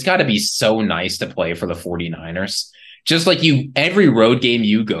tell you, it's got to be so nice to play for the 49ers. Just like every road game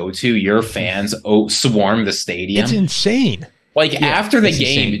you go to, your fans swarm the stadium. It's insane. After the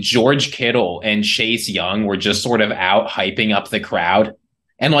game, insane. George Kittle and Chase Young were just sort of out hyping up the crowd.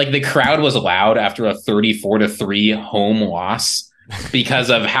 And the crowd was loud after a 34-3 home loss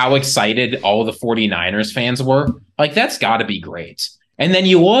because of how excited all the 49ers fans were. That's got to be great. And then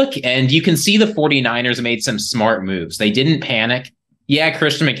you look and you can see the 49ers made some smart moves. They didn't panic. Yeah,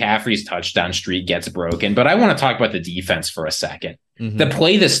 Christian McCaffrey's touchdown streak gets broken, but I want to talk about the defense for a second. The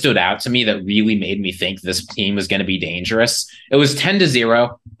play that stood out to me that really made me think this team was going to be dangerous. It was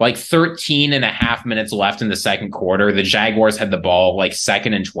 10-0, like 13 and a half minutes left in the second quarter. The Jaguars had the ball like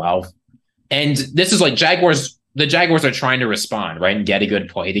 2nd and 12. And this is like the Jaguars are trying to respond, right? And get a good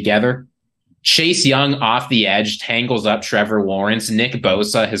play together. Chase Young off the edge tangles up Trevor Lawrence. Nick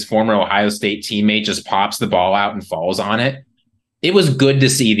Bosa, his former Ohio State teammate, just pops the ball out and falls on it. It was good to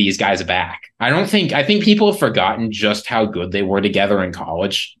see these guys back. I think people have forgotten just how good they were together in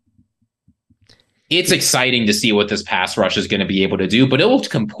college. It's exciting to see what this pass rush is going to be able to do, but it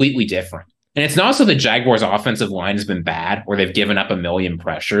looked completely different. And it's not so the Jaguars' offensive line has been bad or they've given up a million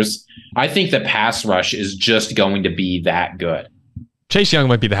pressures. I think the pass rush is just going to be that good. Chase Young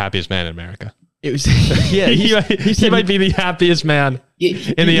might be the happiest man in America. It was, he might be the happiest man in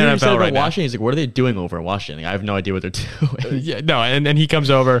the NFL right now. Washington, he's like, what are they doing over in Washington? I have no idea what they're doing. Yeah, no, and he comes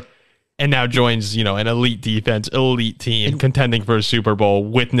over and now joins, an elite defense, elite team contending for a Super Bowl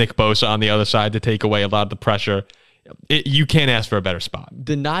with Nick Bosa on the other side to take away a lot of the pressure. You can't ask for a better spot.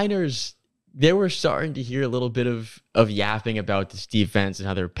 The Niners, they were starting to hear a little bit of yapping about this defense and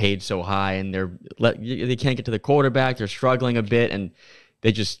how they're paid so high and they can't get to the quarterback. They're struggling a bit, and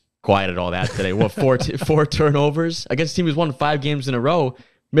they just quieted all that today. What, four turnovers against a team who's won 5 games in a row,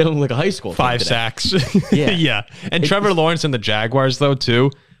 made them like a high school. 5 sacks. Yeah. Yeah. And Trevor Lawrence and the Jaguars, though,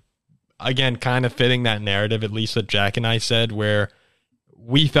 too, again, kind of fitting that narrative, at least that Jack and I said, where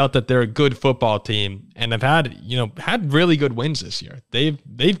we felt that they're a good football team and have had really good wins this year. They've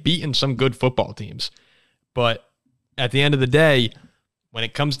beaten some good football teams. But at the end of the day, when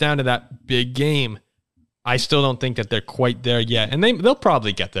it comes down to that big game, I still don't think that they're quite there yet. And they'll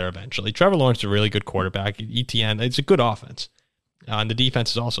probably get there eventually. Trevor Lawrence is a really good quarterback. ETN, it's a good offense. And the defense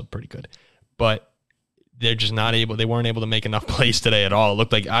is also pretty good. But they're just not able. They weren't able to make enough plays today at all. It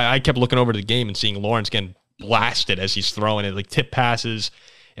looked like I kept looking over to the game and seeing Lawrence getting blasted as he's throwing it, like tip passes.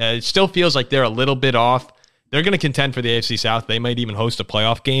 It still feels like they're a little bit off. They're going to contend for the AFC South. They might even host a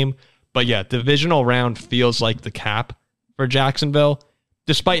playoff game. But yeah, divisional round feels like the cap for Jacksonville,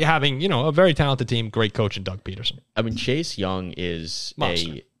 despite having, a very talented team, great coach in Doug Peterson. I mean, Chase Young is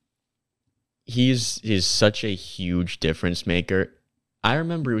Monster. He's such a huge difference maker. I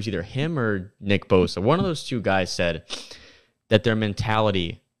remember it was either him or Nick Bosa. One of those two guys said that their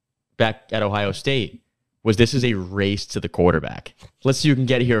mentality back at Ohio State was this is a race to the quarterback. Let's see who can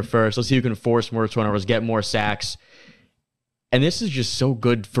get here first. Let's see who can force more turnovers, get more sacks. And this is just so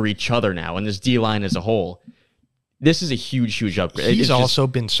good for each other now, and this D-line as a whole. This is a huge, huge upgrade. He's also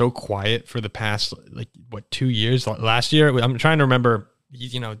been so quiet for the past, 2 years? Last year, I'm trying to remember,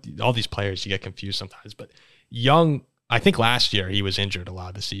 all these players, you get confused sometimes. But Young, I think last year he was injured a lot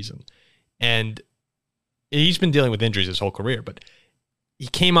of the season. And he's been dealing with injuries his whole career. But he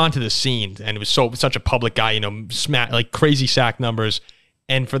came onto the scene and it was such a public guy, crazy sack numbers.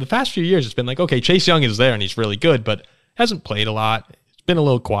 And for the past few years, it's been like, okay, Chase Young is there and he's really good, but hasn't played a lot. It's been a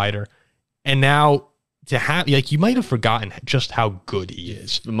little quieter. And now to have, you might have forgotten just how good he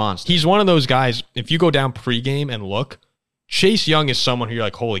is. The monster. He's one of those guys, if you go down pregame and look, Chase Young is someone who you're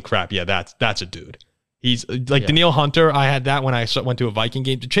like, holy crap, yeah, that's a dude. He's like Danielle Hunter. I had that when I went to a Viking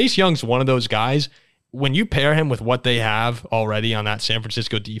game. Chase Young's one of those guys. When you pair him with what they have already on that San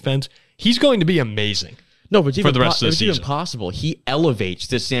Francisco defense, he's going to be amazing. No, but for the rest of the season, it's even possible. He elevates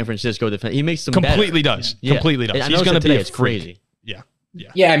this San Francisco defense. He makes them completely better. does. Yeah. Completely does. He's going to be crazy. Yeah.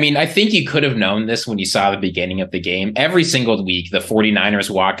 Yeah. Yeah, I mean, I think you could have known this when you saw the beginning of the game. Every single week, the 49ers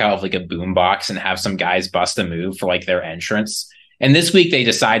walk out of like a boombox and have some guys bust a move for like their entrance. And this week they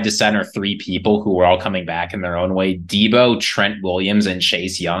decide to center 3 people who were all coming back in their own way: Debo, Trent Williams, and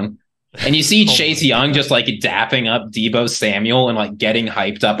Chase Young. And you see Chase Young just like dapping up Debo Samuel and like getting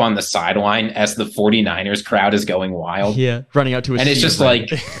hyped up on the sideline as the 49ers crowd is going wild. Yeah, running out to and it's just like,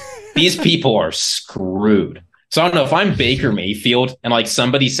 these people are screwed. So I don't know if I'm Baker Mayfield and like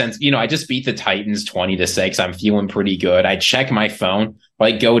somebody sends, I just beat the Titans 20-6. I'm feeling pretty good. I check my phone,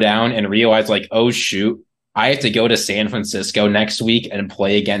 go down and realize oh shoot, I have to go to San Francisco next week and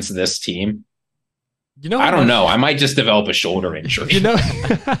play against this team. I don't know. I might just develop a shoulder injury.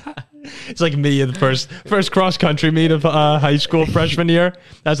 It's like me in the first cross country meet of high school freshman year.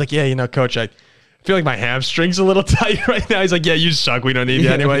 I was like, yeah, coach, I feel like my hamstring's a little tight right now. He's like, yeah, you suck. We don't need you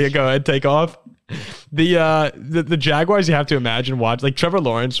anyway. You go ahead, take off. The Jaguars, you have to imagine Trevor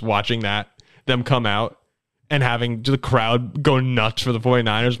Lawrence watching them come out and having the crowd go nuts for the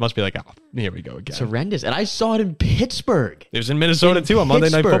 49ers must be like, oh, here we go again. It's horrendous. And I saw it in Pittsburgh. It was in Minnesota too on Monday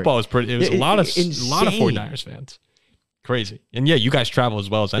Night Football. It was a lot of 49ers fans. Crazy. And yeah, you guys travel as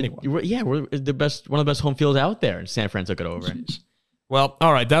well as anyone. We're one of the best home fields out there, and San Fran took it over. Well,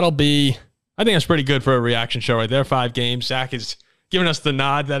 all right, I think that's pretty good for a reaction show right there. 5 games. Zach is giving us the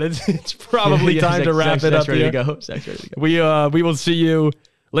nod that it's probably time to wrap it up ready here. to go. Zach's ready to go. We will see you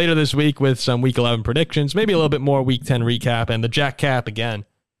later this week with some Week 11 predictions, maybe a little bit more Week 10 recap, and the Jack Cap again,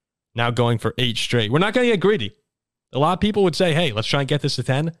 now going for 8 straight. We're not going to get greedy. A lot of people would say, hey, let's try and get this to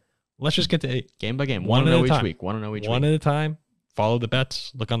 10. Let's just get to 8. Game by game. One 1-0 at a time. each week. 1-0 each One week. at a time. Follow the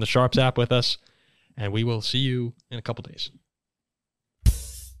bets. Look on the Sharps app with us, and we will see you in a couple days.